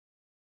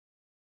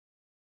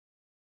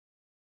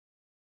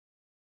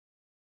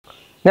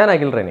ഞാൻ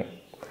അഖിൽ റെനി.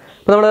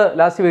 അപ്പോൾ നമ്മൾ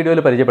ലാസ്റ്റ് വീഡിയോയിൽ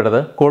പരിചയപ്പെട്ടത്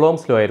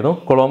Coulomb's law ആയിരുന്നു.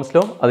 Coulomb's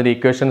law, അതിലെ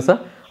ഇക്വേഷൻസ്,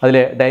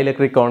 അതിലെ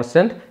ഡൈഇലക്ട്രിക്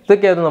കോൺസ്റ്റന്റ്,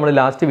 ഇതൊക്കെയായിരുന്നു നമ്മൾ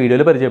ലാസ്റ്റ്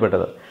വീഡിയോയിൽ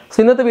പരിചയപ്പെട്ടത്. സോ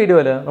ഇന്നത്തെ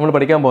വീഡിയോയിൽ നമ്മൾ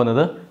പഠിക്കാൻ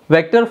പോകുന്നത്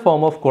vector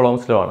form of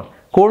Coulomb's law ആണ്.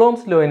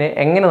 Coulomb's lawനെ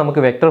എങ്ങനെ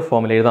നമുക്ക് വെക്റ്റർ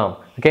ഫോമിൽ എഴുതാം?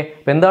 ഓക്കെ,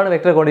 അപ്പോൾ എന്താണ്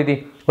വെക്റ്റർ ക്വാണ്ടിറ്റി?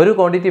 ഒരു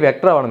ക്വാണ്ടിറ്റി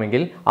വെക്റ്റർ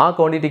ആവണമെങ്കിൽ ആ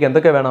ക്വാണ്ടിറ്റിക്ക്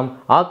എന്തൊക്കെ വേണം?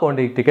 ആ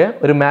ക്വാണ്ടിറ്റിക്ക്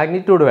ഒരു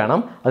മാഗ്നിറ്റ്യൂഡ് വേണം,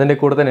 അതിൻ്റെ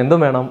കൂടെ തന്നെ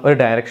എന്തും വേണം? ഒരു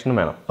ഡയറക്ഷനും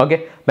വേണം. ഓക്കെ,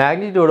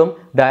 മാഗ്നിറ്റ്യൂഡും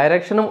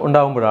ഡയറക്ഷനും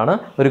ഉണ്ടാകുമ്പോഴാണ്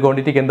ഒരു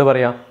ക്വാണ്ടിറ്റിക്ക് എന്ത്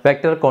പറയാം?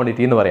 വെക്റ്റർ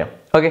ക്വാണ്ടിറ്റി എന്ന് പറയാം.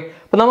 ഓക്കെ,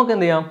 അപ്പോൾ നമുക്ക്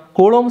എന്ത് ചെയ്യാം?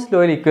 Coulomb's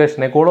lawയിലെ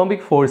ഇക്വേഷനെ,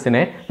 coulombic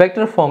ഫോഴ്സിനെ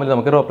വെക്റ്റർ ഫോമിൽ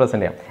നമുക്ക്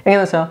റെപ്രസെൻറ്റ് ചെയ്യാം.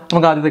 എങ്ങനെയാണെന്ന് വെച്ചാൽ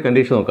നമുക്ക് ആദ്യത്തെ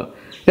കണ്ടീഷൻ നോക്കാം.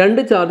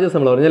 രണ്ട് ചാർജസ്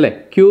നമ്മൾ പറഞ്ഞല്ലേ,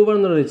 Q1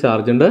 എന്നൊരു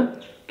ചാർജ് ഉണ്ട്,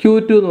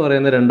 Q2 എന്ന്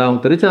പറയുന്ന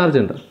രണ്ടാമത്തെ ഒരു ചാർജ്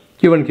ഉണ്ട്,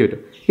 Q1 Q2.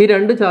 ഈ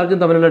രണ്ട് ചാർജും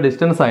തമ്മിലുള്ള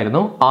ഡിസ്റ്റൻസ്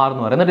ആയിരുന്നു R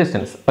എന്ന് പറയുന്ന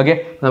ഡിസ്റ്റൻസ്. ഓക്കെ,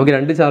 നമുക്ക്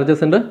രണ്ട്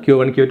ചാർജസ് ഉണ്ട്,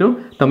 Q1 Q2,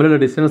 തമ്മിലുള്ള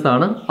ഡിസ്റ്റൻസ്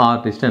ആണ് R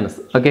ഡിസ്റ്റൻസ്.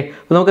 ഓക്കെ,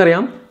 അപ്പോൾ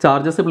നമുക്കറിയാം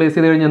ചാർജസ് പ്ലേസ്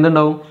ചെയ്ത് കഴിഞ്ഞാൽ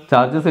എന്തുണ്ടാവും?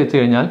 ചാർജസ് വെച്ച്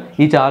കഴിഞ്ഞാൽ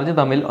ഈ ചാർജ്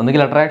തമ്മിൽ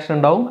ഒന്നുകിൽ അട്രാക്ഷൻ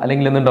ഉണ്ടാവും,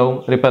 അല്ലെങ്കിൽ എന്തുണ്ടാവും?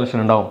 റിപ്പൽഷൻ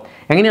ഉണ്ടാവും.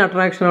 എങ്ങനെ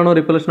അട്രാക്ഷൻ ആണോ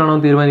റിപ്പൽഷൻ ആണോ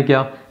എന്ന്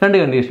തീരുമാനിക്കുക? രണ്ട്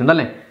കണ്ടീഷൻ ഉണ്ട്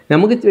അല്ലേ?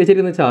 നമുക്ക്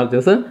വെച്ചിരിക്കുന്ന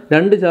ചാർജസ്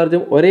രണ്ട്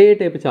ചാർജും ഒരേ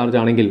ടൈപ്പ് ചാർജ്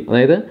ആണെങ്കിൽ,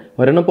 അതായത്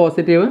ഒരെണ്ണം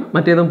പോസിറ്റീവ്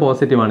മറ്റേതും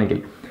പോസിറ്റീവ് ആണെങ്കിൽ,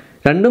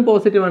 രണ്ടും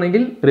പോസിറ്റീവ്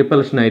ആണെങ്കിൽ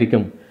റിപ്പൽഷൻ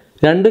ആയിരിക്കും,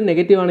 രണ്ടും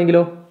നെഗറ്റീവ്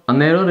ആണെങ്കിലോ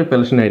അന്നേരം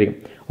റിപ്പൽഷൻ ആയിരിക്കും.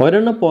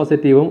 ഒരെണ്ണം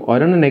പോസിറ്റീവും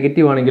ഒരെണ്ണം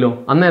നെഗറ്റീവ് ആണെങ്കിലോ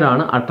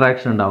അന്നേരമാണ്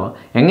അട്രാക്ഷൻ ഉണ്ടാവുക.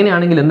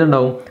 എങ്ങനെയാണെങ്കിൽ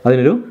എന്തുണ്ടാവും?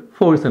 അതിനൊരു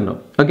ഫോഴ്സ് ഉണ്ടാവും.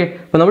 ഓക്കെ,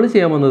 അപ്പോൾ നമ്മൾ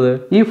ചെയ്യാൻ പോകുന്നത്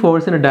ഈ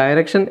ഫോഴ്സിന്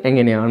ഡയറക്ഷൻ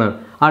എങ്ങനെയാണ്,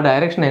 ആ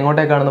ഡയറക്ഷൻ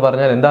എങ്ങോട്ടേക്കാണെന്ന്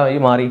പറഞ്ഞാൽ എന്തായി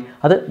മാറി?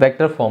 അത്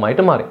വെക്റ്റർ ഫോം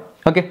ആയിട്ട് മാറി.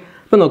 ഓക്കെ,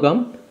 ഇപ്പോൾ നോക്കാം.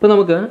 ഇപ്പോൾ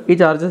നമുക്ക് ഈ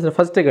ചാർജസിന്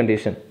ഫസ്റ്റ്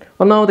കണ്ടീഷൻ,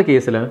 ഒന്നാമത്തെ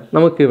കേസിൽ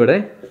നമുക്കിവിടെ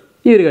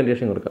ഈ ഒരു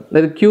കണ്ടീഷൻ കൊടുക്കാം,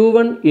 അതായത്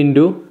Q1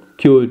 ×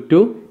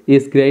 Q2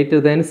 is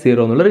greater than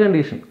 0 എന്നുള്ളൊരു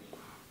കണ്ടീഷൻ.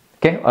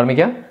 ഓക്കെ,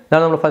 ഓർമ്മിക്കാം,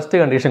 ഇതാണ് നമ്മൾ ഫസ്റ്റ്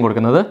കണ്ടീഷൻ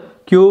കൊടുക്കുന്നത്.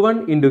 Q1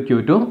 ×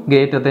 Q2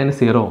 greater than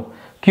 0.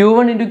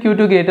 Q1 ×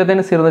 Q2 greater than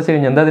 0 എന്ന് വെച്ച്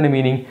കഴിഞ്ഞാൽ എന്താ ഇതിൻ്റെ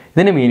മീനിങ്?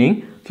 ഇതിൻ്റെ meaning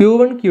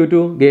Q1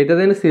 Q2 greater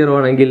than 0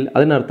 ആണെങ്കിൽ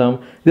അതിനർത്ഥം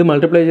ഇത്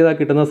മൾട്ടിപ്ലൈ ചെയ്താൽ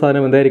കിട്ടുന്ന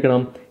സാധനം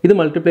എന്തായിരിക്കണം? ഇത്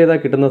മൾട്ടിപ്ലൈ ചെയ്താൽ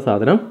കിട്ടുന്ന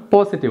സാധനം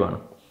പോസിറ്റീവാണ്.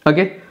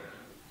 ഓക്കെ,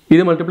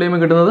 ഇത് മൾട്ടിപ്ലൈ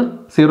ചെയ്യുമ്പോൾ കിട്ടുന്നത്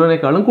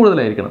 0-നേക്കാളും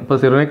കൂടുതലായിരിക്കണം. ഇപ്പോൾ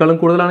 0-നേക്കാളും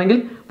കൂടുതലാണെങ്കിൽ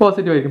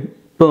പോസിറ്റീവ് ആയിരിക്കും.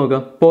 ഇപ്പോൾ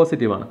നോക്കാം,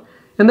 പോസിറ്റീവാണ്.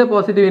 എന്താ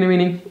പോസിറ്റീവിന്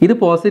മീനിങ്? ഇത്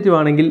പോസിറ്റീവ്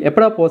ആണെങ്കിൽ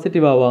എപ്പോഴാണ്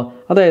പോസിറ്റീവ് ആവുക?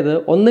 അതായത്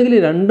ഒന്നുകിൽ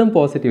രണ്ടും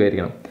പോസിറ്റീവ്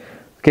ആയിരിക്കണം.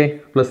 ഓക്കെ,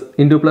 പ്ലസ്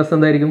ഇൻറ്റു പ്ലസ്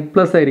എന്തായിരിക്കും?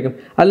 പ്ലസ് ആയിരിക്കും.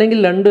 അല്ലെങ്കിൽ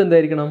രണ്ടും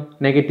എന്തായിരിക്കണം?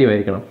 നെഗറ്റീവ്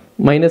ആയിരിക്കണം.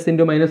 മൈനസ്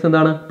ഇൻറ്റു മൈനസ്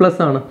എന്താണ്?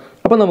 പ്ലസ് ആണ്.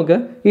 അപ്പോൾ നമുക്ക്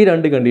ഈ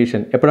രണ്ട്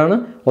കണ്ടീഷൻ എപ്പോഴാണ്?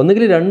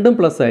 ഒന്നുകിൽ രണ്ടും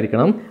പ്ലസ്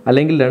ആയിരിക്കണം,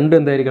 അല്ലെങ്കിൽ രണ്ടും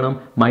എന്തായിരിക്കണം?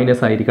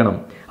 മൈനസ് ആയിരിക്കണം.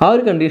 ആ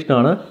ഒരു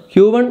കണ്ടീഷനാണ്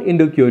Q1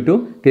 × Q2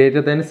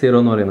 ഗ്രേറ്റർ ദാൻ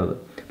 0 എന്ന് പറയുന്നത്.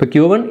 ഇപ്പോൾ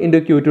Q1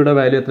 × Q2യുടെ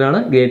വാല്യൂ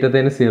എത്രയാണ്? ഗ്രേറ്റർ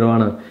ദാൻ 0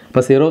 ആണ്.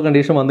 അപ്പോൾ 0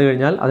 കണ്ടീഷൻ വന്നു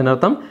കഴിഞ്ഞാൽ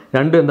അതിനർത്ഥം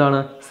രണ്ടും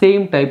എന്താണ്?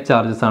 സെയിം ടൈപ്പ്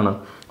ചാർജസ് ആണ്.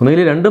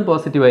 ഒന്നുകിൽ രണ്ടും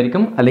പോസിറ്റീവ്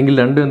ആയിരിക്കും, അല്ലെങ്കിൽ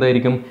രണ്ടും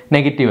എന്തായിരിക്കും?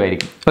 നെഗറ്റീവ്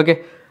ആയിരിക്കും. ഓക്കെ,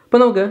 അപ്പോൾ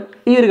നമുക്ക്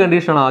ഈ ഒരു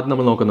കണ്ടീഷനാണ് ആദ്യം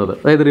നമ്മൾ നോക്കുന്നത്,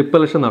 അതായത്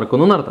റിപ്പൽഷൻ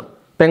നടക്കുന്നു എന്നർത്ഥം.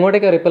 അപ്പോൾ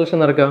എങ്ങോട്ടേക്കാണ് റിപ്പൽഷൻ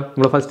നടക്കുക?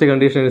 നമ്മൾ ഫസ്റ്റ്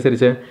കണ്ടീഷൻ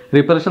അനുസരിച്ച്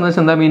റിപ്പൽഷൻ എന്ന്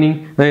വെച്ചാൽ എന്താ മീനിങ്?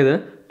 അതായത്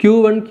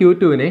Q1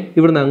 Q2നെ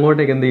ഇവിടുന്ന്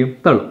അങ്ങോട്ടേക്ക് എന്ത് ചെയ്യും?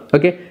 തള്ളും.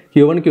 ഓക്കെ,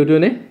 Q1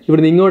 Q2നെ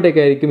ഇവിടുന്ന്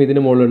ഇങ്ങോട്ടേക്കായിരിക്കും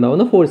ഇതിന് മുകളിൽ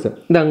ഉണ്ടാകുന്ന ഫോഴ്സ്,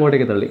 ഇത്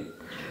അങ്ങോട്ടേക്ക് തള്ളി.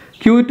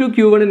 Q2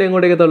 Q1നെ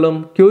എങ്ങോട്ടേക്ക് തള്ളും?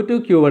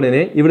 Q2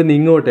 Q1നെ ഇവിടുന്ന്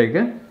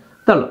ഇങ്ങോട്ടേക്ക്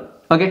തള്ളും.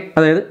 ഓക്കെ,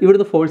 അതായത്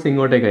ഇവിടുത്തെ ഫോഴ്സ്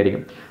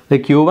ഇങ്ങോട്ടേക്കായിരിക്കും.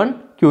 Q1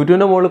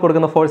 Q2ൻ്റെ മുകളിൽ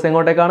കൊടുക്കുന്ന ഫോഴ്സ്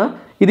എങ്ങോട്ടേക്കാണ്?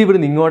 ഇത്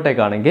ഇവിടുന്ന്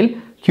ഇങ്ങോട്ടേക്കാണെങ്കിൽ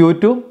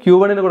Q2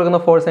 Q1ന് കൊടുക്കുന്ന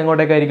ഫോഴ്സ്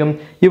എങ്ങോട്ടേക്കായിരിക്കും?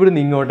 ഇവിടുന്ന്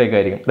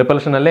ഇങ്ങോട്ടേക്കായിരിക്കും.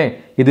 റിപ്പൽഷൻ അല്ലേ?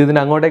 ഇത് ഇതിന്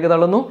അങ്ങോട്ടേക്ക്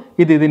തള്ളുന്നു,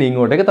 ഇത് ഇതിന്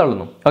ഇങ്ങോട്ടേക്ക്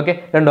തള്ളുന്നു. ഓക്കെ,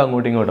 രണ്ടും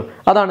അങ്ങോട്ടും ഇങ്ങോട്ടും.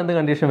 അതാണ് എന്ത്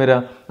കണ്ടീഷൻ വരിക?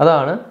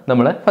 അതാണ്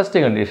നമ്മളെ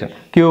first condition.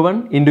 Q1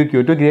 ×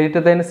 Q2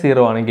 greater than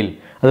 0 ആണെങ്കിൽ,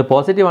 അത്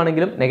പോസിറ്റീവ്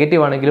ആണെങ്കിലും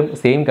നെഗറ്റീവ് ആണെങ്കിലും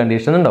സെയിം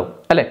കണ്ടീഷൻ ഉണ്ടാവും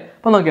അല്ലേ?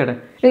 അപ്പോൾ നോക്കിയാട്ടെ,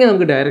 എങ്ങനെ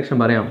നമുക്ക് ഡയറക്ഷൻ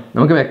പറയാം?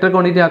 നമുക്ക് വെക്റ്റർ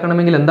ക്വാണ്ടിറ്റി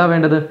ആക്കണമെങ്കിൽ എന്താ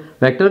വേണ്ടത്?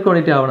 വെക്റ്റർ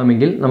ക്വാണ്ടിറ്റി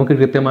ആവണമെങ്കിൽ നമുക്ക്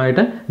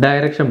കൃത്യമായിട്ട്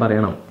ഡയറക്ഷൻ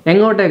പറയണം,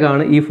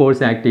 എങ്ങോട്ടേക്കാണ് ഈ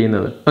ഫോഴ്സ് ആക്ട്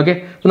ചെയ്യുന്നത്. ഓക്കെ,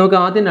 അപ്പോൾ നമുക്ക്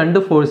ആദ്യം രണ്ട്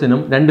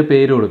ഫോഴ്സിനും രണ്ട്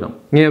പേര് കൊടുക്കാം.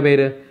 ഇങ്ങനെ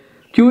പേര്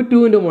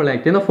Q2ൻ്റെ മുകളിൽ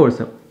ആക്ട് ചെയ്യുന്ന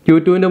ഫോഴ്സ്.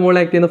 Q2ൻ്റെ മുകളിൽ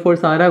ആക്ട് ചെയ്യുന്ന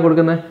ഫോഴ്സ് ആരാ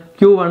കൊടുക്കുന്നത്?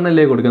 Q1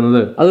 അല്ലേ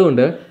കൊടുക്കുന്നത്.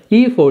 അതുകൊണ്ട്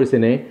ഈ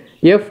ഫോഴ്സിനെ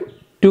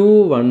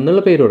F21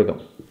 എന്നുള്ള പേര് കൊടുക്കാം.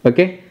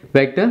 Okay,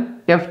 vector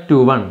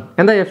F21.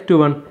 എന്താ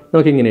F21?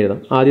 നമുക്ക് ഇങ്ങനെ എഴുതാം.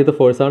 ആദ്യത്തെ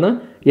ഫോഴ്സാണ്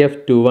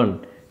F21.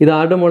 ഇത്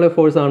ആരുടെ മുകളിലെ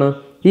ഫോഴ്സാണ്?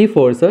 ഈ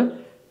force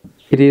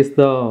it is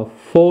the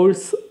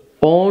force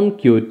on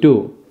Q2.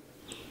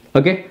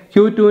 Okay,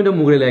 Q2ൻ്റെ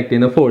മുകളിൽ ആക്ട്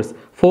ചെയ്യുന്ന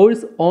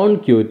ഫോഴ്സ് ഓൺ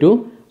Q2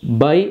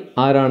 ബൈ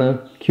ആരാണ്?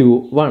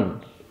 Q1.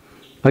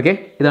 ഓക്കെ,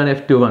 ഇതാണ്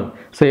F21.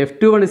 So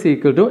F21 is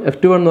equal to,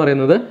 F21 എന്ന്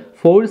പറയുന്നത്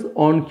ഫോഴ്സ്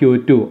ഓൺ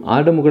Q2.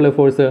 ആരുടെ മുകളിലെ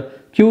ഫോഴ്സ്?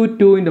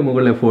 Q2ൻ്റെ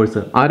മുകളിലെ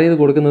ഫോഴ്സ്. ആരേത്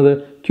കൊടുക്കുന്നത്?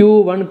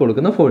 Q1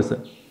 കൊടുക്കുന്ന ഫോഴ്സ്.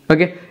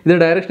 ഓക്കെ, ഇത്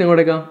ഡയറക്ഷൻ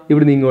എങ്ങോട്ടേക്കാണ്?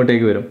 ഇവിടുന്ന്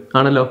ഇങ്ങോട്ടേക്ക് വരും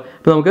ആണല്ലോ.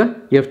 അപ്പോൾ നമുക്ക്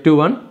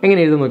F21 എങ്ങനെ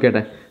എഴുതാൻ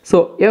നോക്കിയാട്ടെ. സോ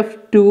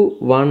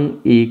F21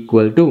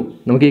 ഈക്വൽ ടു,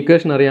 നമുക്ക്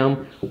ഇക്വേഷൻ അറിയാം,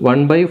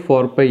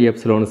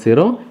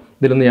 1/4πε0.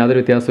 ഇതിലൊന്നും യാതൊരു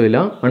വ്യത്യാസമില്ല.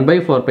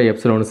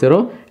 1/4πε0.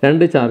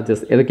 രണ്ട്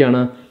ചാർജസ്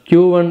ഏതൊക്കെയാണ്?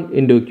 Q1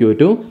 ×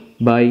 Q2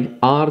 by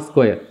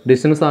R².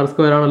 Distance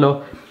R² ആണല്ലോ.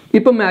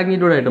 ഇപ്പം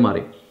മാഗ്നിറ്റ്യൂഡ് ആയിട്ട്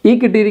മാറി. ഈ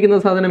കിട്ടിയിരിക്കുന്ന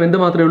സാധനം എന്ത്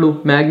മാത്രമേ ഉള്ളൂ?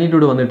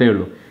 മാഗ്നിറ്റ്യൂഡ് വന്നിട്ടേ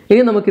ഉള്ളൂ.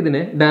 ഇനി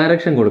നമുക്കിതിന്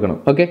ഡയറക്ഷൻ കൊടുക്കണം.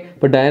 ഓക്കെ,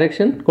 അപ്പോൾ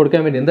ഡയറക്ഷൻ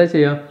കൊടുക്കാൻ വേണ്ടി എന്താ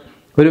ചെയ്യുക?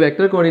 ഒരു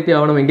വെക്റ്റർ ക്വാണ്ടിറ്റി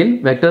ആവണമെങ്കിൽ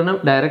വെക്റ്ററിന്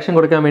ഡയറക്ഷൻ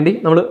കൊടുക്കാൻ വേണ്ടി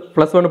നമ്മൾ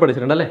 +1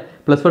 പഠിച്ചിട്ടുണ്ട് അല്ലേ?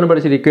 +1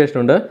 പഠിച്ചൊരു ഇക്വേഷൻ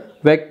ഉണ്ട്.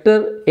 വെക്റ്റർ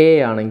എ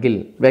ആണെങ്കിൽ,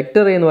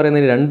 വെക്റ്റർ എ എന്ന്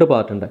പറയുന്നതിന് രണ്ട്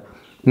പാർട്ട് ഉണ്ട്.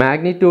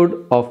 Magnitude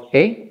of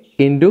A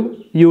into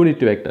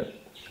unit vector.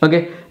 Okay,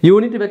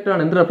 unit vector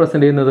ആണ് എന്ത്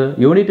റെപ്രസെൻറ്റ് ചെയ്യുന്നത്?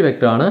 യൂണിറ്റ്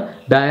വെക്ടർ ആണ്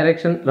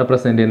ഡയറക്ഷൻ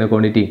റെപ്രസെൻറ്റ് ചെയ്യുന്ന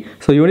ക്വാണ്ടിറ്റി.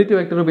 സോ യൂണിറ്റ്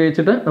വെക്ടർ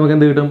ഉപയോഗിച്ചിട്ട് നമുക്ക്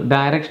എന്ത് കിട്ടും?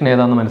 ഡയറക്ഷൻ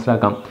ഏതാണെന്ന്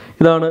മനസ്സിലാക്കാം.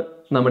 ഇതാണ്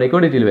നമ്മുടെ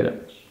ക്വാണ്ടിറ്റിയിൽ വരിക.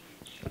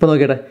 അപ്പോൾ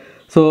നോക്കിയട്ടെ.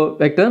 So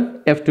vector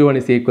F21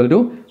 is equal to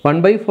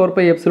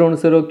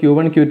 1/4πε0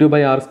 Q1 Q2 by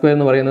R square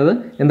എന്ന് പറയുന്നത്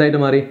എന്തായിട്ട്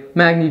മാറി?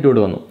 മാഗ്നിറ്റ്യൂഡ്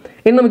വന്നു.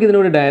 ഇനി നമുക്ക്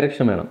ഇതിനോട്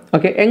ഡയറക്ഷൻ വേണം.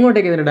 ഓക്കെ,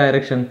 എങ്ങോട്ടേക്ക് ഇതിൻ്റെ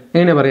ഡയറക്ഷൻ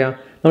എങ്ങനെ പറയാം?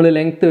 നമ്മൾ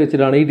ലെങ്ത്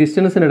വെച്ചിട്ടാണ്, ഈ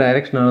ഡിസ്റ്റൻസിൻ്റെ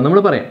ഡയറക്ഷനാണ് നമ്മൾ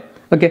പറയാം.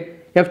 ഓക്കെ,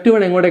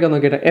 F21 എങ്ങോട്ടേക്കാണ്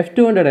നോക്കിയിട്ട്?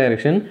 F21ൻ്റെ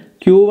ഡയറക്ഷൻ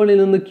Q1ൽ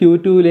നിന്ന്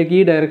Q2ലേക്ക്,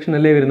 ഈ ഡയറക്ഷൻ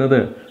അല്ലേ വരുന്നത്?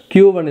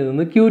 Q1ൽ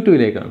നിന്ന്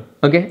Q2ലേക്കാണ്.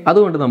 ഓക്കെ,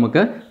 അതുകൊണ്ട്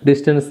നമുക്ക്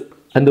ഡിസ്റ്റൻസ്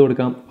എന്ത്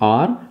കൊടുക്കാം?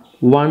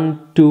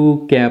 R12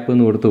 ക്യാപ്പ്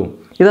എന്ന് കൊടുത്തു.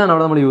 ഇതാണ്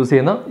അവിടെ നമ്മൾ യൂസ്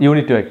ചെയ്യുന്ന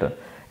യൂണിറ്റ് വെക്ടർ.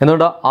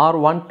 എന്തുകൊണ്ട്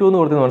R12 എന്ന്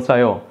കൊടുത്തെന്ന്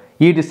മനസ്സിലായോ?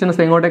 ഈ ഡിസ്റ്റൻസ്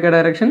എങ്ങോട്ടേക്കാണ്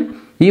ഡയറക്ഷൻ?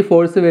 ഈ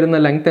ഫോഴ്സ് വരുന്ന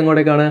ലെങ്ത്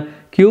എങ്ങോട്ടേക്കാണ്?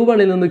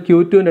 Q1ൽ നിന്ന്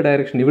Q2ൻ്റെ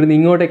ഡയറക്ഷൻ. ഇവിടുന്ന്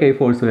ഇങ്ങോട്ടേക്കാണ് ഈ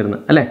ഫോഴ്സ്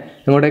വരുന്നത് അല്ലേ?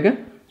 എങ്ങോട്ടേക്ക്?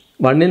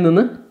 1ൽ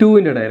നിന്ന്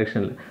 2ൻ്റെ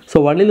ഡയറക്ഷനിൽ. സോ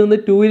 1ൽ നിന്ന്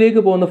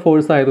 2ലേക്ക് പോകുന്ന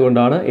ഫോഴ്സ്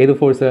ആയതുകൊണ്ടാണ് ഏത്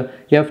ഫോഴ്സ്?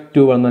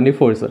 F21 എന്നാണ് ഈ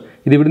ഫോഴ്സ്.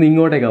 ഇത് ഇവിടുന്ന്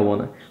ഇങ്ങോട്ടേക്കാണ്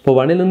പോകുന്നത്. അപ്പോൾ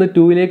 1ൽ നിന്ന്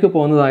 2ലേക്ക്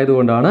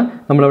പോകുന്നതായതുകൊണ്ടാണ്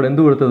നമ്മളവിടെ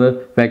എന്ത് കൊടുത്തത്?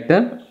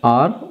 Vector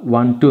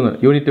R12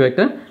 unit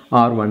vector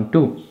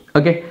R12.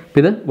 Okay, അപ്പോൾ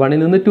ഇത് 1ൽ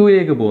നിന്ന്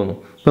 2ലേക്ക് പോകുന്നു.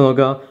 അപ്പോൾ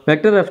നോക്കാം,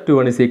 vector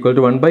F21 is equal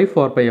to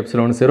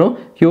 1/4πε0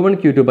 Q1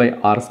 Q2 by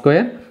R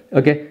square.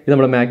 Okay, ഇത്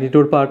നമ്മുടെ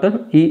മാഗ്നിറ്റ്യൂഡ് പാർട്ട്.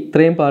 ഈ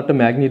ഇത്രയും പാർട്ട്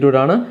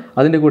മാഗ്നിറ്റ്യൂഡാണ്.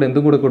 അതിൻ്റെ കൂടെ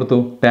എന്തും കൂടെ കൊടുത്തു?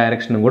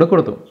 ഡയറക്ഷനും കൂടെ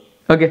കൊടുത്തു.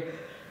 ഓക്കെ,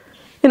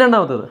 ഇനി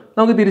രണ്ടാമത്തത്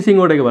നമുക്ക് തിരിച്ച്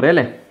ഇങ്ങോട്ടേക്ക് പറയാം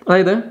അല്ലേ?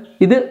 അതായത്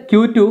ഇത്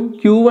Q2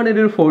 Q1ന്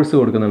ഒരു ഫോഴ്സ്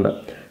കൊടുക്കുന്നുണ്ട്.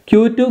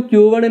 Q2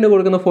 Q1ന്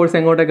കൊടുക്കുന്ന ഫോഴ്സ്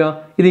എങ്ങോട്ടേക്കാണ്?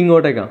 ഇത്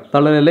ഇങ്ങോട്ടേക്കാണ്.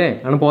 തള്ളലല്ലേ?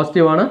 കാരണം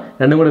പോസിറ്റീവാണ്,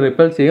 രണ്ടും കൂടെ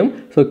റിപ്പൽ ചെയ്യും.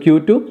 സോ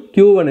Q2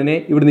 Q1നെ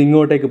ഇവിടുന്ന്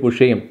ഇങ്ങോട്ടേക്ക് പുഷ്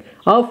ചെയ്യും.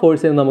 ആ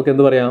ഫോഴ്സിന് നമുക്ക്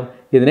എന്ത് പറയാം?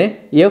 ഇതിനെ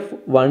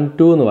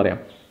F12 എന്ന് പറയാം.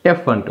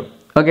 F12.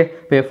 ഓക്കെ,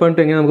 അപ്പോൾ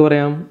F12 എങ്ങനെ നമുക്ക്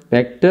പറയാം?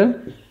 Vector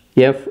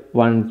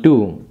F12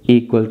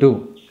 equal to,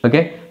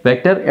 okay,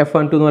 vector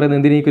F12 എന്ന് പറയുന്നത്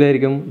എന്തിന് ഈക്വൽ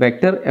ആയിരിക്കും?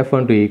 Vector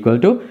F12 equal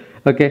to,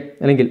 okay,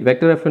 അല്ലെങ്കിൽ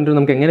വെക്ടർ F12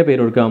 നമുക്ക് എങ്ങനെ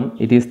പേര് കൊടുക്കാം?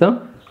 It is the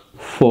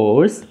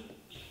force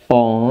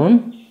on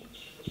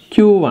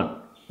Q1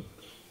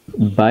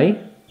 by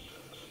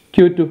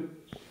Q2.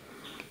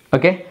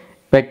 Okay,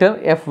 vector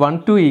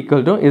F12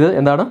 equal to ഇത്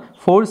എന്താണ്?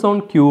 Force on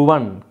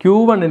Q1.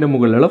 Q1ൻ്റെ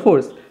മുകളിലുള്ള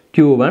ഫോഴ്സ്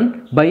Q1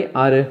 ബൈ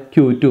ആര്?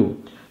 Q2.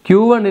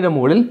 Q1ൻ്റെ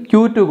മുകളിൽ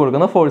Q2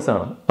 കൊടുക്കുന്ന ഫോഴ്സ്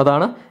ആണ്.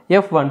 അതാണ്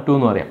F12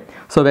 എന്ന് പറയാം.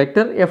 So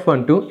vector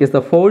F12 is the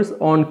force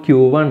on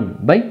Q1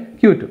 by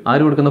Q2.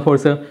 ആര് കൊടുക്കുന്ന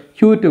ഫോഴ്സ്?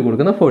 Q2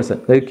 കൊടുക്കുന്ന ഫോഴ്സ്.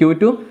 അതായത്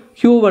Q2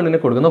 Q1ന്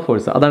കൊടുക്കുന്ന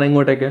ഫോഴ്സ്. അതാണ്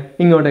എങ്ങോട്ടേക്ക്?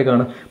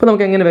 ഇങ്ങോട്ടേക്കാണ്. അപ്പോൾ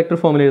നമുക്ക് എങ്ങനെ വെക്ടർ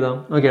ഫോമിൽ എഴുതാം?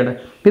 ഓക്കെ,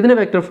 ഇതിൻ്റെ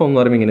വെക്ടർ ഫോം എന്ന്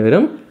പറയുമ്പോൾ ഇങ്ങനെ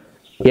വരും.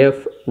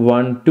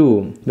 F12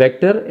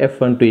 vector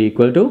F12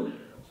 equal to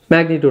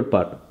magnitude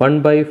part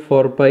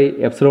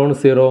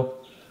 1/4πε0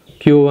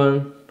 Q1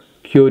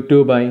 Q2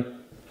 by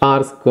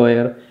R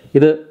square.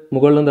 ഇത്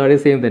മുകളിലും താഴെ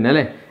സെയിം തന്നെ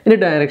അല്ലേ? ഇനി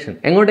ഡയറക്ഷൻ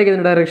എങ്ങോട്ടേക്ക്?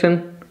 ഇതിൻ്റെ ഡയറക്ഷൻ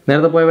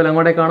നേരത്തെ പോയ പോലെ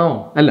അങ്ങോട്ടേക്കാണോ?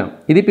 അല്ല,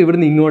 ഇതിപ്പോൾ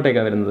ഇവിടുന്ന്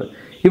ഇങ്ങോട്ടേക്കാണ് വരുന്നത്.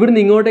 ഇവിടുന്ന്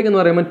ഇങ്ങോട്ടേക്ക് എന്ന്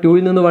പറയുമ്പോൾ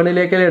 2ൽ നിന്ന്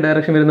 1ലേക്കല്ലേ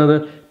ഡയറക്ഷൻ വരുന്നത്?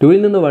 2ൽ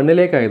നിന്ന്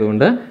 1ലേക്ക്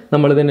ആയതുകൊണ്ട്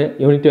നമ്മളിതിന്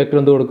യൂണിറ്റ് വെക്ടർ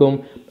എന്ത് കൊടുക്കും?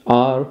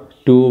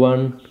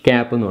 R21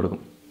 ക്യാപ്പ് എന്ന്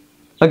കൊടുക്കും.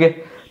 ഓക്കെ,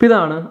 അപ്പോൾ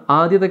ഇതാണ്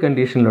ആദ്യത്തെ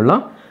കണ്ടീഷനിലുള്ള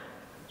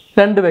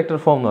രണ്ട് വെക്ടർ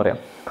ഫോം എന്ന് പറയാം.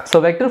 സോ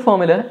വെക്ടർ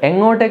ഫോമിൽ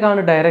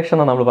എങ്ങോട്ടേക്കാണ് ഡയറക്ഷൻ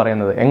എന്നാണ് നമ്മൾ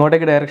പറയുന്നത്.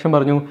 എങ്ങോട്ടേക്ക് ഡയറക്ഷൻ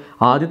പറഞ്ഞു?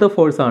 ആദ്യത്തെ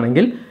ഫോഴ്സ്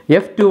ആണെങ്കിൽ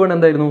F21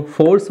 എന്തായിരുന്നു?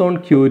 Force on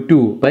Q2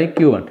 by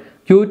Q1.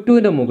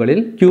 Q2ൻ്റെ മുകളിൽ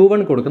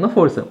Q1 കൊടുക്കുന്ന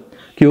ഫോഴ്സ്.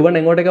 Q1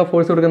 എങ്ങോട്ടേക്കാണ്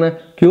ഫോഴ്സ് കൊടുക്കുന്നത്?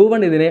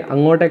 Q1 ഇതിനെ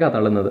അങ്ങോട്ടേക്കാണ്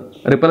തള്ളുന്നത്.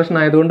 റിപ്പൽഷൻ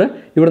ആയതുകൊണ്ട്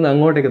ഇവിടുന്ന്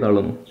അങ്ങോട്ടേക്ക്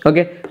തള്ളുന്നു.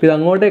 ഓക്കെ, ഇത്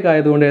അങ്ങോട്ടേക്ക്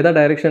ആയതുകൊണ്ട് ഏതാ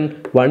ഡയറക്ഷൻ?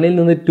 1ൽ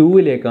നിന്ന്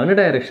 2ലേക്കാണ്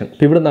ഡയറക്ഷൻ.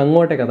 ഇപ്പോൾ ഇവിടുന്ന്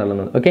അങ്ങോട്ടേക്കാണ്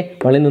തള്ളുന്നത്. ഓക്കെ,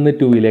 1ൽ നിന്ന്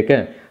 2ലേക്ക്.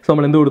 സോ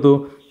നമ്മൾ എന്ത് കൊടുത്തു?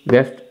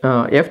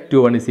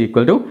 F21 is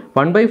equal to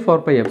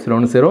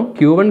 1/4πε0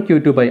 Q1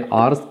 Q2 by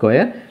R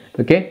square.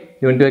 Okay,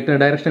 unit vector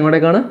direction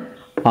എങ്ങോട്ടേക്കാണ്?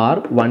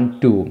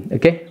 R12.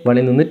 Okay,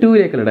 1ൽ നിന്ന്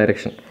 2ലേക്കുള്ള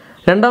ഡയറക്ഷൻ.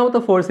 രണ്ടാമത്തെ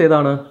ഫോഴ്സ്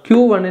ഏതാണ്?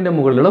 Q1ൻ്റെ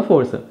മുകളിലുള്ള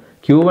ഫോഴ്സ്.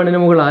 Q1ന്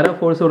മുകളിൽ ആരാ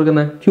ഫോഴ്സ്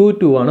കൊടുക്കുന്നത്?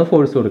 Q2 ആണ്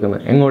ഫോഴ്സ്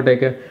കൊടുക്കുന്നത്.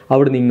 എങ്ങോട്ടേക്ക്?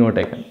 അവിടുന്ന്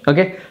ഇങ്ങോട്ടേക്ക്.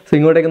 ഓക്കെ, സോ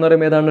ഇങ്ങോട്ടേക്ക് എന്ന്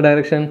പറയുമ്പോൾ ഏതാണ്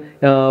direction?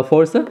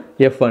 Force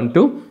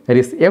F12.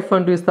 That is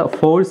F12 is the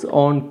force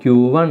on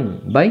Q1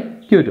 by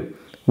Q2.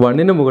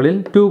 1ന് മുകളിൽ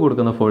 2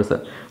 കൊടുക്കുന്ന ഫോഴ്സ്,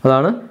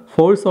 അതാണ്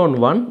ഫോഴ്സ് ഓൺ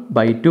 1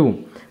 by 2.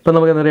 ഇപ്പോൾ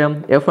നമുക്ക് എന്തറിയാം?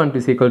 F12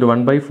 is equal to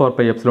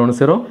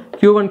 1/4πε0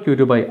 Q1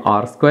 Q2 by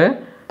R square.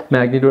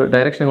 Magnitude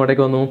direction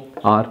എങ്ങോട്ടേക്ക് വന്നു?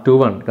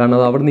 R21. കാരണം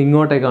അത് അവിടെ നിന്ന്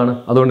ഇങ്ങോട്ടേക്കാണ്.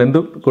 അതുകൊണ്ട് എന്ത്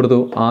കൊടുത്തു?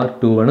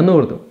 R21 എന്ന്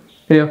കൊടുത്തു.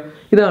 ശരിയോ?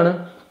 ഇതാണ്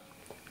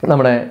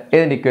നമ്മുടെ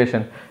ഏതിൻ്റെ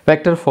ഇക്വേഷൻ?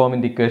 വെക്ടർ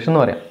ഫോമിൻ്റെ ഇക്വേഷൻ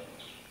എന്ന് പറയാം.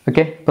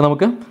 ഓക്കെ, അപ്പോൾ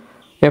നമുക്ക്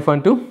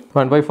F12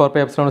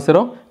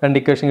 1/4πε0 രണ്ട്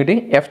ഇക്വേഷൻ കിട്ടി.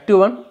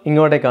 F21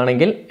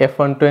 ഇങ്ങോട്ടേക്കാണെങ്കിൽ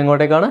F12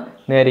 എങ്ങോട്ടേക്കാണ്?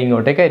 നേരെ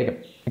ഇങ്ങോട്ടേക്കായിരിക്കും.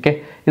 ഓക്കെ,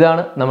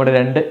 ഇതാണ് നമ്മുടെ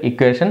രണ്ട്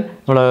ഇക്വേഷൻ.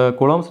 നമ്മൾ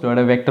കുളോംസ്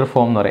ലോയുടെ വെക്ടർ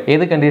ഫോം എന്ന് പറയാം.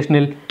 ഏത്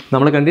കണ്ടീഷനിൽ?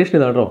 നമ്മുടെ കണ്ടീഷൻ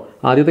ഇതാണോ?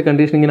 ആദ്യത്തെ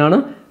കണ്ടീഷൻ ഇങ്ങനെയാണ്.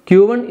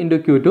 Q1 ×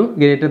 Q2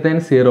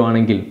 > 0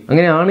 ആണെങ്കിൽ,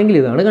 അങ്ങനെയാണെങ്കിൽ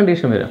ഇതാണ്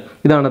കണ്ടീഷൻ വരിക.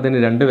 ഇതാണ് അതിൻ്റെ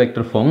രണ്ട്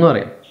വെക്ടർ ഫോം എന്ന്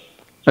പറയാം.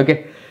 ഓക്കെ,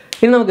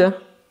 ഇനി നമുക്ക്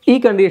ഈ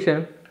കണ്ടീഷൻ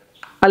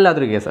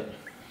അല്ലാത്തൊരു കേസ്.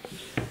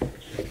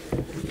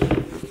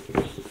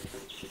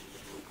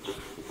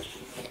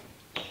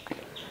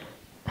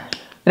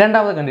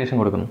 രണ്ടാമത്തെ കണ്ടീഷൻ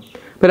കൊടുക്കുന്നു.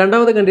 ഇപ്പോൾ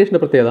രണ്ടാമത്തെ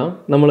കണ്ടീഷൻ്റെ പ്രത്യേകത,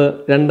 നമ്മൾ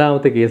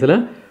രണ്ടാമത്തെ കേസിൽ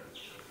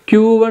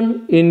Q1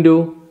 ×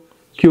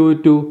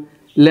 Q2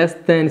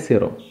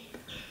 <0.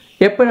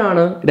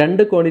 എപ്പോഴാണ്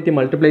രണ്ട് ക്വാണ്ടിറ്റി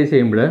മൾട്ടിപ്ലൈ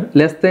ചെയ്യുമ്പോൾ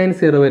ലെസ് ദാൻ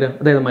 0 വരിക,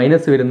 അതായത്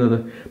മൈനസ് വരുന്നത്?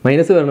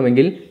 മൈനസ്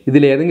വരണമെങ്കിൽ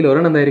ഇതിലേതെങ്കിലും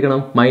ഒരെണ്ണം എന്തായിരിക്കണം?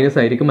 മൈനസ്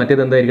ആയിരിക്കും,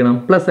 മറ്റേത് എന്തായിരിക്കണം?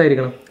 പ്ലസ്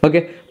ആയിരിക്കണം. ഓക്കെ,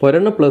 അപ്പോൾ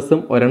ഒരെണ്ണം പ്ലസും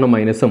ഒരെണ്ണം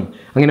മൈനസും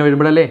അങ്ങനെ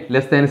വരുമ്പോഴല്ലേ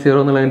ലെസ് ദാൻ 0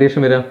 എന്നുള്ള കണ്ടീഷൻ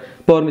വരിക.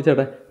 അപ്പോൾ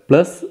ഓർമ്മിച്ചോട്ടെ,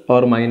 പ്ലസ്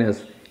ഓർ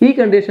മൈനസ്. ഈ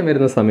കണ്ടീഷൻ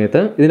വരുന്ന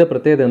സമയത്ത് ഇതിൻ്റെ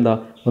പ്രത്യേകത എന്താ?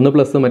 ഒന്ന്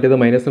പ്ലസും മറ്റേത്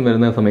മൈനസും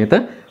വരുന്ന സമയത്ത്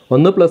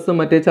ഒന്ന് പ്ലസും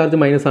മറ്റേ ചാർജ്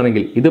മൈനസ്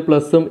ആണെങ്കിൽ ഇത്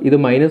പ്ലസും ഇത്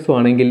മൈനസും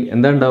ആണെങ്കിൽ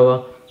എന്താ ഉണ്ടാവുക?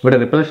 ഇവിടെ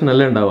റിപ്പൽഷൻ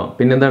അല്ല ഉണ്ടാവുക,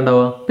 പിന്നെ എന്താ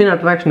ഉണ്ടാവുക? പിന്നെ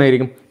അട്രാക്ഷൻ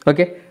ആയിരിക്കും.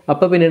 ഓക്കെ,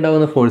 അപ്പോൾ പിന്നെ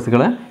ഉണ്ടാകുന്ന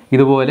ഫോഴ്സുകൾ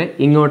ഇതുപോലെ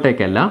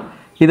ഇങ്ങോട്ടേക്കല്ല,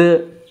 ഇത്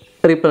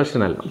റിപ്പൽഷൻ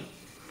അല്ല.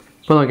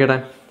 ഇപ്പോൾ നോക്കിയട്ടെ,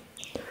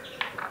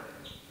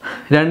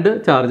 രണ്ട്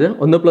ചാർജ്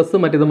ഒന്ന് പ്ലസും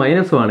മറ്റേത്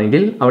മൈനസും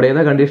ആണെങ്കിൽ അവിടെ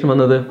ഏതാ കണ്ടീഷൻ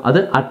വന്നത്? അത്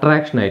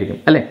അട്രാക്ഷൻ ആയിരിക്കും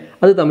അല്ലേ?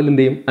 അത് തമ്മിൽ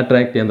എന്ത് ചെയ്യും?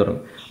 അട്രാക്ട് ചെയ്യാൻ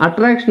തുടങ്ങും.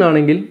 അട്രാക്ഷൻ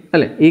ആണെങ്കിൽ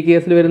അല്ലേ, ഈ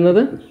കേസിൽ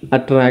വരുന്നത്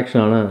അട്രാക്ഷൻ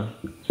ആണ്.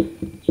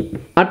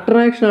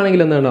 അട്രാക്ഷൻ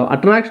ആണെങ്കിൽ എന്താ ഉണ്ടാവും?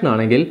 അട്രാക്ഷൻ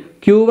ആണെങ്കിൽ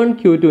Q1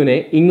 Q2നെ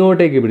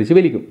ഇങ്ങോട്ടേക്ക് പിടിച്ച്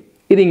വലിക്കും.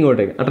 ഇത്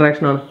ഇങ്ങോട്ടേക്ക്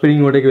അട്രാക്ഷൻ ആണ്, പിന്നെ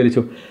ഇങ്ങോട്ടേക്ക്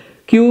വലിച്ചു.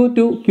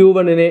 Q2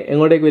 Q1നെ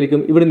എങ്ങോട്ടേക്ക്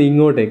വലിക്കും? ഇവിടുന്ന്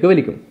ഇങ്ങോട്ടേക്ക്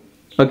വലിക്കും.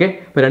 ഓക്കെ,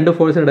 അപ്പോൾ രണ്ട്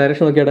ഫോഴ്സിൻ്റെ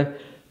ഡയറക്ഷൻ നോക്കിയാട്ടെ.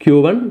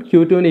 Q1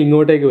 Q2നെ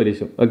ഇങ്ങോട്ടേക്ക്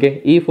വലിച്ചു. ഓക്കെ,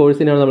 ഈ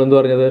ഫോഴ്സിനാണ് നമ്മൾ എന്ത്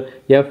പറഞ്ഞത്?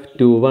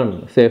 F21.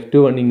 So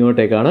F21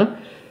 ഇങ്ങോട്ടേക്കാണ്.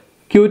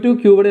 Q2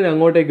 Q1നെ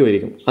അങ്ങോട്ടേക്ക്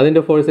വലിക്കും.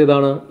 അതിൻ്റെ ഫോഴ്സ്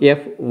ഇതാണ്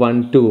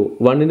F12.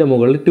 1ൻ്റെ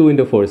മുകളിൽ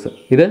 2ൻ്റെ ഫോഴ്സ്,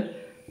 ഇത്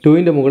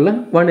 2ൻ്റെ മുകളിൽ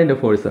 1ൻ്റെ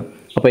ഫോഴ്സ്.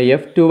 അപ്പോൾ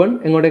F21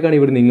 എങ്ങോട്ടേക്കാണ്?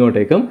 ഇവിടുന്ന്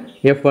ഇങ്ങോട്ടേക്കും.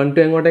 F12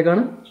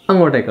 എങ്ങോട്ടേക്കാണ്?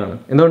 അങ്ങോട്ടേക്കാണ്.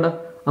 എന്തുകൊണ്ടാണ്?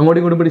 അങ്ങോട്ടും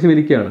ഇങ്ങോട്ടും പിടിച്ച്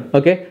വലിക്കുകയാണ്.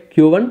 ഓക്കെ,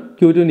 Q1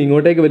 Q2നെ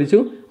ഇങ്ങോട്ടേക്ക് വലിച്ചു,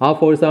 ആ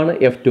ഫോഴ്സാണ്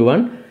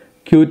F21.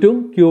 Q2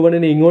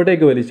 Q1നെ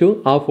ഇങ്ങോട്ടേക്ക് വലിച്ചു,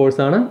 ആ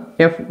ഫോഴ്സാണ്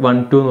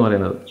F12 എന്ന്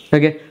പറയുന്നത്.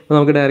 ഓക്കെ, അപ്പോൾ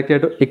നമുക്ക് ഡയറക്റ്റ്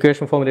ആയിട്ട്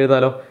ഇക്വേഷൻ ഫോമിൽ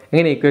എഴുതാലോ.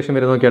 എങ്ങനെ ഇക്വേഷൻ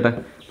വരും നോക്കിയാട്ടെ.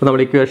 അപ്പോൾ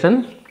നമ്മൾ ഇക്വേഷൻ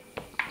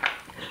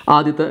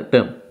ആദ്യത്തെ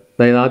ടേം,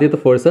 അതായത് ആദ്യത്തെ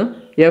ഫോഴ്സ്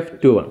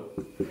F21.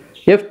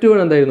 F21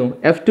 എന്തായിരുന്നു?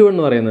 F21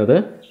 എന്ന് പറയുന്നത്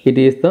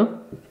it is the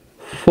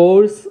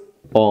force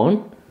on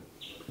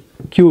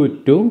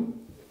Q2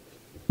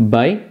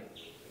 by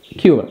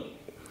Q1.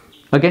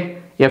 Okay,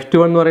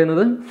 F21 എന്ന്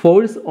പറയുന്നത്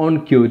force on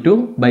Q2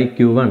 by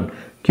Q1.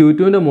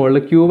 Q2ൻ്റെ മുകളിൽ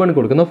Q1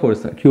 കൊടുക്കുന്ന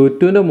ഫോഴ്സ്,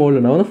 Q2ൻ്റെ മുകളിൽ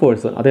ഉണ്ടാകുന്ന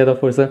ഫോഴ്സ്, അതേതാ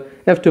ഫോഴ്സ്?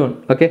 F21.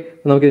 ഓക്കെ,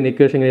 നമുക്ക് ഇതിന്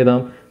ഇക്വേഷൻ എഴുതാം.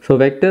 So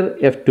vector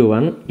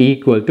F21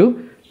 equal to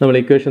നമ്മൾ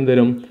ഇക്വേഷൻ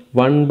തരും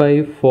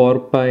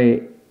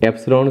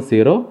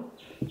 1/4πε0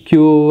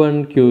 Q1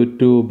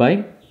 Q2 by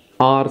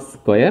R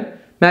square.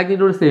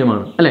 Magnitude same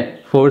ആണ് അല്ലേ?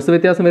 ഫോഴ്സ്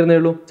വ്യത്യാസം വരുന്നേ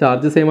ഉള്ളൂ,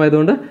 ചാർജ് സെയിം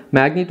ആയതുകൊണ്ട്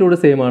മാഗ്നിറ്റ്യൂഡ്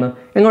സെയിം ആണ്.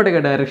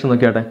 എങ്ങോട്ടേക്കാണ് ഡയറക്ഷൻ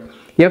നോക്കിയാട്ടെ.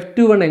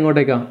 F21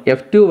 എങ്ങോട്ടേക്കാണ്?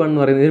 F21 എന്ന്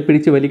പറയുന്നത് ഇത്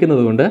പിടിച്ച്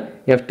വലിക്കുന്നത് കൊണ്ട്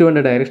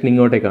F21ൻ്റെ ഡയറക്ഷൻ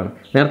ഇങ്ങോട്ടേക്കാണ്.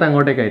 നേരത്തെ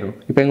അങ്ങോട്ടേക്കായിരുന്നു,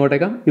 ഇപ്പോൾ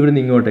എങ്ങോട്ടേക്കാണ്?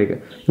 ഇവിടുന്ന് ഇങ്ങോട്ടേക്ക്.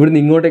 ഇവിടുന്ന്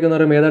ഇങ്ങോട്ടേക്ക് എന്ന്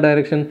പറയുമ്പോൾ ഏതാ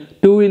ഡയറക്ഷൻ?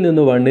 2ൽ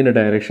നിന്ന് 1ൻ്റെ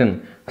ഡയറക്ഷൻ.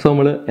 സോ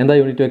നമ്മൾ എന്താ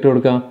യൂണിറ്റ് വെക്ടർ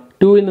കൊടുക്കുക?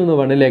 2ൽ നിന്ന്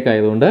 1ലേക്ക്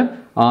ആയതുകൊണ്ട്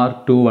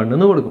R21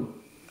 എന്ന് കൊടുക്കും.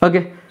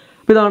 ഓക്കെ,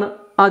 അപ്പോൾ ഇതാണ്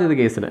ആദ്യത്തെ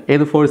കേസിൽ.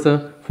 ഏത് force?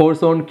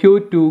 Force on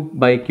Q2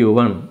 by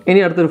Q1. ഇനി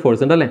അടുത്തൊരു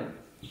ഫോഴ്സ് ഉണ്ടല്ലേ,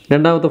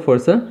 രണ്ടാമത്തെ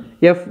ഫോഴ്സ്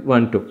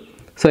F12.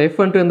 സോ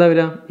F12 എന്താ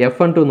വരിക?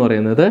 F12 എന്ന്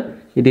പറയുന്നത്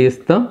it is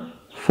the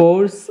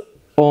force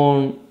on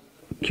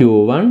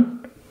Q1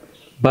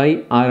 by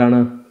ആരാണ്?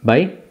 By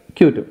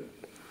Q2.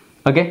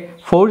 Okay,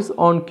 force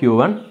on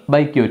Q1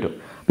 by Q2.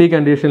 അപ്പോൾ ഈ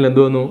കണ്ടീഷനിൽ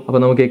എന്ത് വന്നു? അപ്പോൾ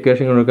നമുക്ക്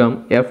ഇക്വേഷൻ കൊടുക്കാം.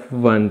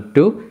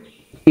 F12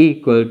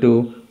 equal to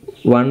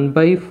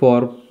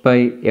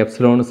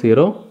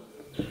 1/4πε0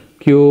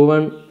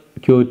 Q1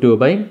 Q2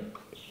 by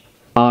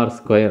R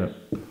square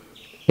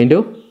into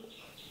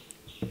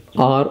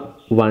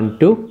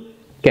R12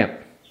 cap.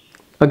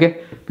 Okay,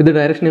 ഇത്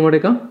ഡയറക്ഷൻ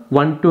എങ്ങോട്ടേക്കാണ്?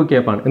 12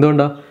 ക്യാപ്പാണ്.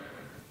 എന്തുകൊണ്ടാണ്?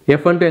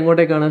 F12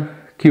 എങ്ങോട്ടേക്കാണ്?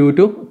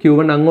 Q2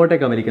 Q1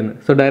 അങ്ങോട്ടേക്കാണ് വലിക്കുന്നത്.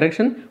 സോ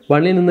ഡയറക്ഷൻ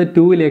 1ൽ നിന്ന്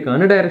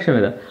 2ലേക്കാണ് ഡയറക്ഷൻ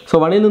വരിക. സോ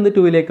 1ൽ നിന്ന്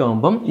 2ലേക്ക്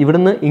ആകുമ്പം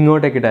ഇവിടുന്ന്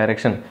ഇങ്ങോട്ടേക്ക്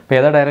ഡയറക്ഷൻ. അപ്പോൾ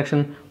ഏതാ ഡയറക്ഷൻ?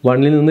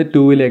 1ൽ നിന്ന്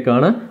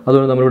 2ലേക്കാണ്.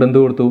 അതുകൊണ്ട് നമ്മളിവിടെ എന്ത്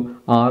കൊടുത്തു?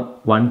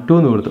 R12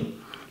 എന്ന് കൊടുത്തു.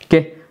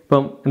 ഓക്കെ,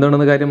 അപ്പം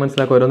എന്തുകൊണ്ടെന്ന് കാര്യം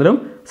മനസ്സിലാക്കുക ഓരോന്നിലും.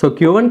 So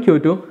Q1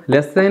 Q2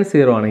 less than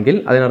 0 ആണെങ്കിൽ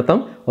അതിനർത്ഥം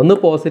ഒന്ന്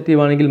പോസിറ്റീവ്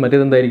ആണെങ്കിൽ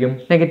മറ്റേത് എന്തായിരിക്കും?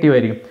 നെഗറ്റീവ്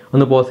ആയിരിക്കും.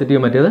 ഒന്ന് പോസിറ്റീവ്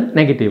മറ്റേത്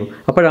നെഗറ്റീവ്.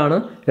 അപ്പോഴാണ്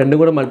രണ്ടും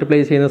കൂടെ മൾട്ടിപ്ലൈ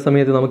ചെയ്യുന്ന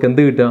സമയത്ത് നമുക്ക്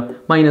എന്ത് കിട്ടുക?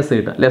 മൈനസ്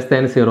കിട്ടുക, ലെസ്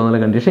ദാൻ 0 എന്നുള്ള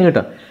കണ്ടീഷൻ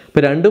കിട്ടുക.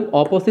 ഇപ്പോൾ രണ്ടും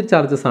ഓപ്പോസിറ്റ്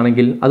ചാർജസ്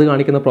ആണെങ്കിൽ അത്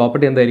കാണിക്കുന്ന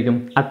പ്രോപ്പർട്ടി എന്തായിരിക്കും?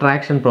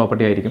 അട്രാക്ഷൻ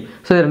പ്രോപ്പർട്ടി ആയിരിക്കും.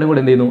 സോ രണ്ടും കൂടെ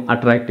എന്ത് ചെയ്യുന്നു?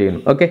 അട്രാക്ട്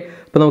ചെയ്യുന്നു. ഓക്കെ,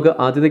 അപ്പോൾ നമുക്ക്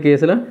ആദ്യത്തെ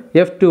കേസിൽ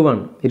F21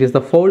 it is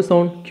the force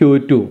on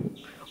Q2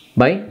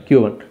 by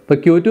Q1. ഇപ്പോൾ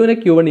Q2നെ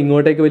Q1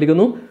 ഇങ്ങോട്ടേക്ക്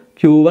വലിക്കുന്നു,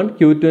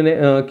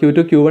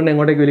 Q2 Q1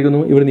 എങ്ങോട്ടേക്ക്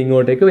വലിക്കുന്നു? ഇവിടുന്ന്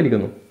ഇങ്ങോട്ടേക്ക്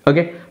വലിക്കുന്നു.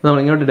 ഓക്കെ, നമ്മൾ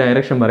ഇങ്ങോട്ട്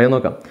ഡയറക്ഷൻ പറയാൻ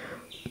നോക്കാം.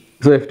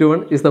 So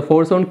F21 is the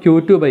force on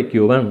Q2 by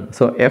Q1.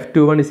 So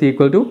F21 is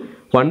equal to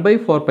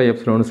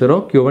 1/4πε0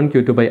 Q1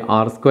 Q2 by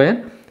R square.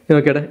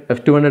 നോക്കിയാട്ടെ,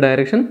 F21ൻ്റെ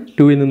direction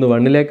 2ൽ നിന്ന്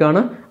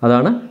 1ലേക്കാണ്,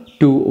 അതാണ്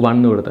 2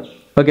 1 കൊടുത്തത്.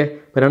 ഓക്കെ,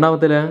 അപ്പോൾ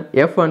രണ്ടാമത്തിൽ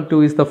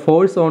F12 is the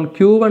force on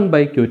Q1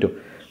 by Q2.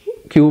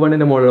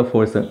 Q1ൻ്റെ മുകളിലുള്ള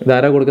force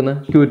ഇതാരാ കൊടുക്കുന്നത്?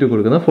 Q2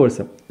 കൊടുക്കുന്ന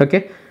force. Okay,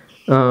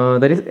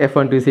 that is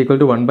F12 is equal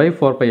to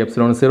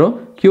 1/4πε0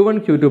 Q1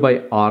 Q2 by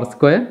R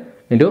square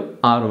into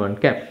R1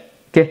 cap.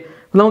 Okay,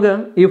 അപ്പോൾ നമുക്ക്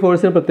ഈ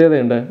ഫോഴ്സിന്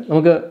പ്രത്യേകതയുണ്ട്.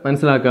 നമുക്ക്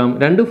മനസ്സിലാക്കാം,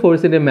 രണ്ട്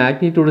ഫോഴ്സിൻ്റെ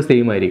മാഗ്നിറ്റ്യൂഡ്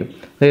സെയിം ആയിരിക്കും.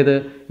 അതായത്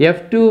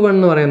F21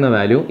 എന്ന് പറയുന്ന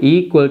value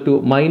equal to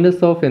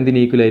minus of എന്തിന്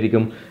ഈക്വൽ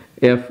ആയിരിക്കും?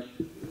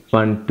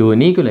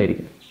 F12 ഈക്വൽ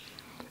ആയിരിക്കും.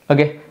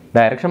 ഓക്കെ,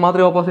 ഡയറക്ഷൻ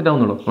മാത്രമേ ഓപ്പോസിറ്റ്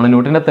ആവുന്നുള്ളൂ. നമ്മൾ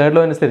ന്യൂട്ടൻ്റെ തേർഡ്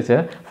ലോ അനുസരിച്ച്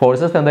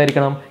ഫോഴ്സസ്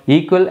എന്തായിരിക്കണം?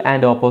 ഈക്വൽ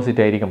ആൻഡ്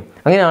ഓപ്പോസിറ്റ് ആയിരിക്കും.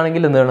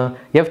 അങ്ങനെയാണെങ്കിൽ എന്താണ്?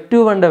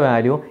 F21ൻ്റെ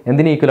വാല്യൂ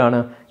എന്തിന് ഈക്വൽ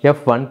ആണ്?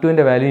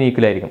 F12ൻ്റെ വാല്യൂവിന്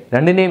ഈക്വൽ ആയിരിക്കും.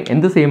 രണ്ടിൻ്റെയും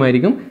എന്ത് സെയിം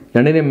ആയിരിക്കും?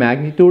 രണ്ടിൻ്റെയും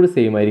മാഗ്നിറ്റ്യൂഡ്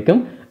സെയിം ആയിരിക്കും.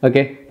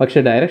 ഓക്കെ, പക്ഷേ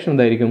ഡയറക്ഷൻ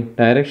എന്തായിരിക്കും?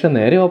 ഡയറക്ഷൻ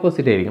നേരെ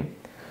ഓപ്പോസിറ്റ് ആയിരിക്കും.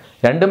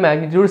 രണ്ടും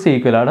മാഗ്നിറ്റ്യൂഡ്സ്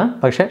ഈക്വൽ ആണ്,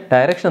 പക്ഷേ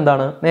ഡയറക്ഷൻ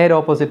എന്താണ്? നേരെ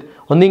ഓപ്പോസിറ്റ്.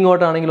 ഒന്ന്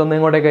ഇങ്ങോട്ടാണെങ്കിൽ ഒന്ന്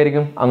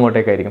ഇങ്ങോട്ടേക്കായിരിക്കും,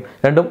 അങ്ങോട്ടേക്കായിരിക്കും.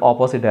 രണ്ടും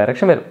ഓപ്പോസിറ്റ്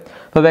ഡയറക്ഷൻ വരും.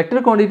 അപ്പോൾ വെക്റ്റർ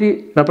ക്വാണ്ടിറ്റി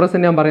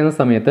റെപ്രസെൻറ്റ് ചെയ്യാൻ പറയുന്ന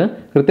സമയത്ത്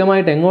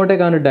കൃത്യമായിട്ട്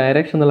എങ്ങോട്ടേക്കാണ്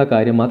ഡയറക്ഷൻ എന്നുള്ള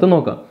കാര്യം മാത്രം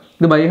നോക്കാം.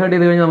 ഇത് ബൈ ഹാർട്ട്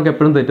ചെയ്ത് കഴിഞ്ഞാൽ നമുക്ക്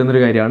എപ്പോഴും തെറ്റുന്നൊരു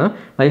കാര്യമാണ്.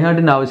 ബൈ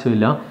ഹാർട്ടിൻ്റെ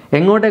ആവശ്യമില്ല.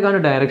 എങ്ങോട്ടേക്കാണ്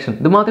ഡയറക്ഷൻ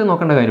ഇത് മാത്രമേ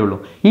നോക്കേണ്ട കാര്യമുള്ളൂ.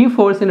 ഈ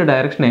ഫോഴ്സിൻ്റെ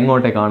ഡയറക്ഷൻ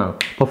എങ്ങോട്ടേക്കാണ്?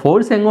 അപ്പോൾ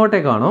ഫോഴ്സ്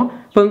എങ്ങോട്ടേക്കാണോ,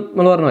 ഇപ്പം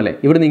നമ്മൾ പറഞ്ഞല്ലേ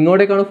ഇവിടെ നിന്ന്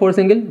ഇങ്ങോട്ടേക്കാണ് ഫോഴ്സ്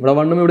എങ്കിൽ ഇവിടെ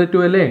 1ഉം ഇവിടെ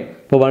 2 അല്ലേ?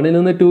 അപ്പോൾ 1ൽ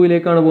നിന്ന്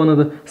 2ലേക്കാണ്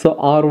പോകുന്നത്. സോ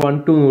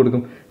R12 എന്ന്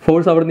കൊടുക്കും.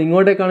 ഫോഴ്സ് അവിടെ നിന്ന്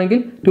ഇങ്ങോട്ടേക്കാണെങ്കിൽ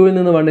 2ൽ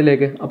നിന്ന്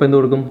 1ലേക്ക്, അപ്പോൾ എന്ത്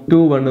കൊടുക്കും?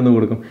 2 എന്ന്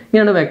കൊടുക്കും.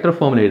 ഇനിയാണ് വെക്റ്റർ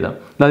ഫോമിൽ എഴുതാം.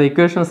 അല്ലാതെ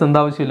ഇക്വേഷൻസ്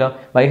എന്താവശ്യമില്ല,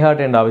 ബൈ ഹാർട്ട്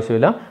ചെയ്യേണ്ട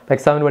ആവശ്യമില്ല.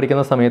 എക്സാമിന്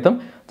പഠിക്കുന്ന സമയത്തും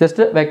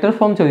ജസ്റ്റ് വെക്റ്റർ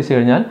ഫോം ചോദിച്ചു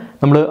കഴിഞ്ഞാൽ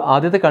നമ്മൾ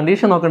ആദ്യത്തെ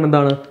കണ്ടീഷൻ നോക്കേണ്ടത്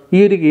എന്താണ്? ഈ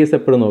ഒരു കേസ്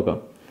എപ്പോഴും നോക്കാം.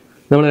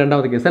 നമ്മൾ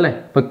രണ്ടാമത്തെ കേസ് അല്ലേ?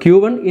 അപ്പോൾ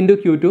Q1 ×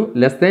 Q2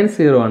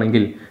 <0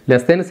 ആണെങ്കിൽ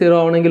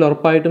ആണെങ്കിൽ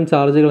ഉറപ്പായിട്ടും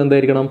ചാർജുകൾ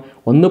എന്തായിരിക്കണം?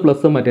 ഒന്ന്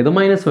പ്ലസും മറ്റേത്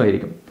മൈനസും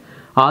ആയിരിക്കും.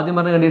 ആദ്യം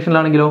പറഞ്ഞ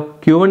കണ്ടീഷനിലാണെങ്കിലോ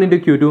Q1 ×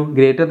 Q2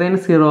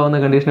 0 ആവുന്ന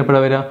കണ്ടീഷൻ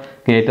എപ്പോഴാണ് വരിക?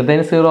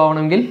 <0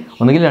 ആവണമെങ്കിൽ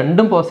ഒന്നുകിൽ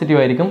രണ്ടും പോസിറ്റീവ്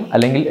ആയിരിക്കും,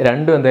 അല്ലെങ്കിൽ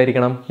രണ്ടും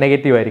എന്തായിരിക്കണം?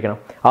 നെഗറ്റീവ് ആയിരിക്കണം.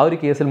 ആ ഒരു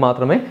കേസിൽ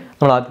മാത്രമേ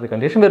നമ്മൾ ആദ്യത്തെ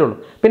കണ്ടീഷൻ വരുള്ളൂ.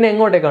 പിന്നെ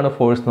എങ്ങോട്ടേക്കാണ്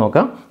ഫോഴ്സ്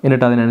നോക്കാം.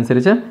 എന്നിട്ട്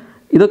അതിനനുസരിച്ച്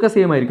ഇതൊക്കെ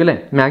സെയിം ആയിരിക്കും അല്ലേ?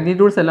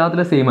 മാഗ്നിറ്റ്യൂഡ്സ്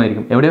എല്ലാത്തിലും സെയിം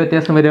ആയിരിക്കും. എവിടെ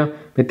വ്യത്യാസം വരിക?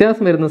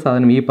 വ്യത്യാസം വരുന്ന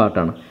സാധനം ഈ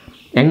പാർട്ടാണ്.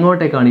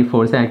 എങ്ങോട്ടേക്കാണ് ഈ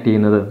ഫോഴ്സ് ആക്ട്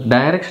ചെയ്യുന്നത്?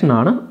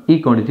 ഡയറക്ഷനാണ് ഈ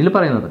ക്വാണ്ടിറ്റിയിൽ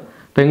പറയുന്നത്.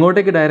 അപ്പോൾ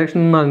എങ്ങോട്ടേക്ക്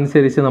ഡയറക്ഷൻ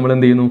അനുസരിച്ച് നമ്മൾ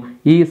എന്ത് ചെയ്യുന്നു?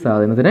 ഈ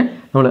സാധനത്തിനെ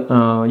നമ്മൾ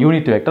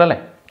യൂണിറ്റ് വെക്ടർ അല്ലേ?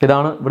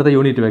 ഇതാണ് ഇവിടുത്തെ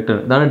യൂണിറ്റ് വെക്ടർ.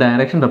 ഇതാണ്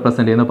ഡയറക്ഷൻ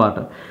റെപ്രസെൻറ്റ് ചെയ്യുന്ന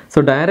പാർട്ട്.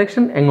 സോ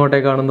ഡയറക്ഷൻ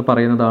എങ്ങോട്ടേക്കാണെന്ന്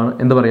പറയുന്നതാണ്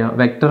എന്ത് പറയാം?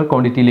 വെക്ടർ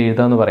ക്വാണ്ടിറ്റിയിൽ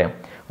എഴുതുക എന്ന് പറയാം.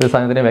 ഒരു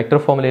സാധനത്തിനെ വെക്ടർ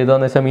ഫോമിൽ എഴുതുക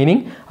എന്ന് വെച്ചാൽ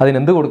മീനിങ്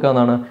അതിനെന്ത് കൊടുക്കുക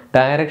എന്നാണ്?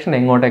 ഡയറക്ഷൻ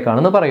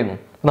എങ്ങോട്ടേക്കാണെന്ന് പറയുന്നു.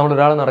 നമ്മൾ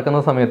ഒരാൾ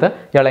നടക്കുന്ന സമയത്ത്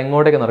ഇയാൾ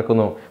എങ്ങോട്ടേക്ക്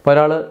നടക്കുന്നു? ഇപ്പോൾ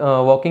ഒരാൾ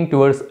വാക്കിംഗ്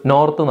ടുവേഴ്സ്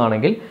നോർത്ത്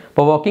എന്നാണെങ്കിൽ,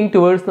 ഇപ്പോൾ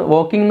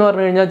വാക്കിംഗ് എന്ന്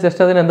പറഞ്ഞു കഴിഞ്ഞാൽ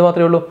ജസ്റ്റ് അതിന് എന്ത്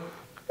മാത്രമേ ഉള്ളൂ?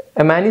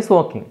 എ മാൻ ഈസ്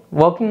വാക്കിംഗ്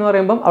എന്ന്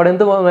പറയുമ്പം അവിടെ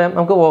എന്ത് പറയാം?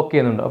 നമുക്ക് വാക്ക്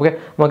ചെയ്യുന്നുണ്ട്. ഓക്കെ,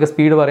 നമുക്ക്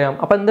സ്പീഡ് പറയാം.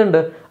 അപ്പോൾ എന്തുണ്ട്?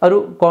 ഒരു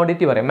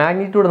ക്വാണ്ടിറ്റി പറയാം,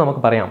 മാഗ്നിറ്റ്യൂഡ്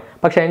നമുക്ക് പറയാം.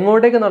 പക്ഷേ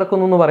എങ്ങോട്ടേക്ക്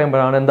നടക്കുന്നു എന്ന്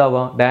പറയുമ്പോഴാണ്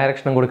എന്താവുക?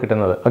 ഡയറക്ഷനും കൂടി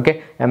കിട്ടുന്നത്. Okay,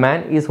 a man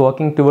is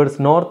walking towards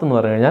north എന്ന്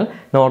പറഞ്ഞു കഴിഞ്ഞാൽ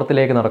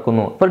നോർത്തിലേക്ക്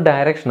നടക്കുന്നു. അപ്പോൾ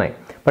ഡയറക്ഷനായി.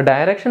 അപ്പോൾ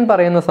ഡയറക്ഷൻ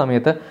പറയുന്ന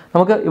സമയത്ത്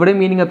നമുക്ക് ഇവിടെ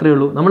മീനിങ് അത്രയേ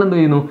ഉള്ളൂ. നമ്മൾ എന്ത്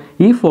ചെയ്യുന്നു?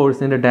 ഈ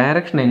ഫോഴ്സിൻ്റെ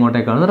ഡയറക്ഷൻ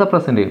എങ്ങോട്ടേക്കാണെന്ന്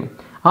റെപ്രസെൻറ്റ് ചെയ്യുന്നു.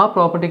 ആ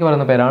പ്രോപ്പർട്ടിക്ക്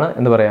പറയുന്ന പേരാണ്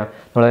എന്ത് പറയാം?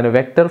 നമ്മളതിന്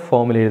വെക്റ്റർ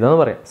ഫോമിൽ എഴുതുന്നത്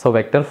പറയാം. സോ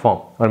വെക്റ്റർ ഫോം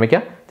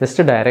ഓർമ്മിക്കുക,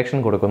 ജസ്റ്റ് ഡയറക്ഷൻ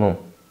കൊടുക്കുന്നു.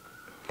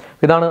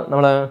 ഇതാണ്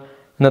നമ്മൾ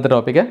ഇന്നത്തെ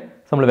ടോപ്പിക്ക്.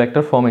 നമ്മൾ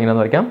വെക്റ്റർ ഫോം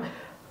എങ്ങനെയാണെന്ന് വരയ്ക്കാം.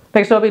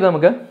 നെക്സ്റ്റ് ടോപ്പിക്ക്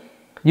നമുക്ക്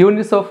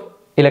യൂണിറ്റ്സ് ഓഫ്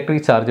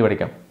ഇലക്ട്രിക് ചാർജ്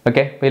പഠിക്കാം.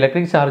 ഓക്കെ, അപ്പോൾ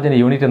ഇലക്ട്രിക് ചാർജിൻ്റെ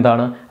യൂണിറ്റ്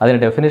എന്താണ്, അതിൻ്റെ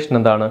ഡെഫിനിഷൻ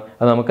എന്താണ്,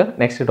 അത് നമുക്ക്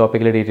നെക്സ്റ്റ്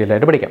ടോപ്പിക്കിൽ ഡീറ്റെയിൽ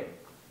ആയിട്ട് പഠിക്കാം.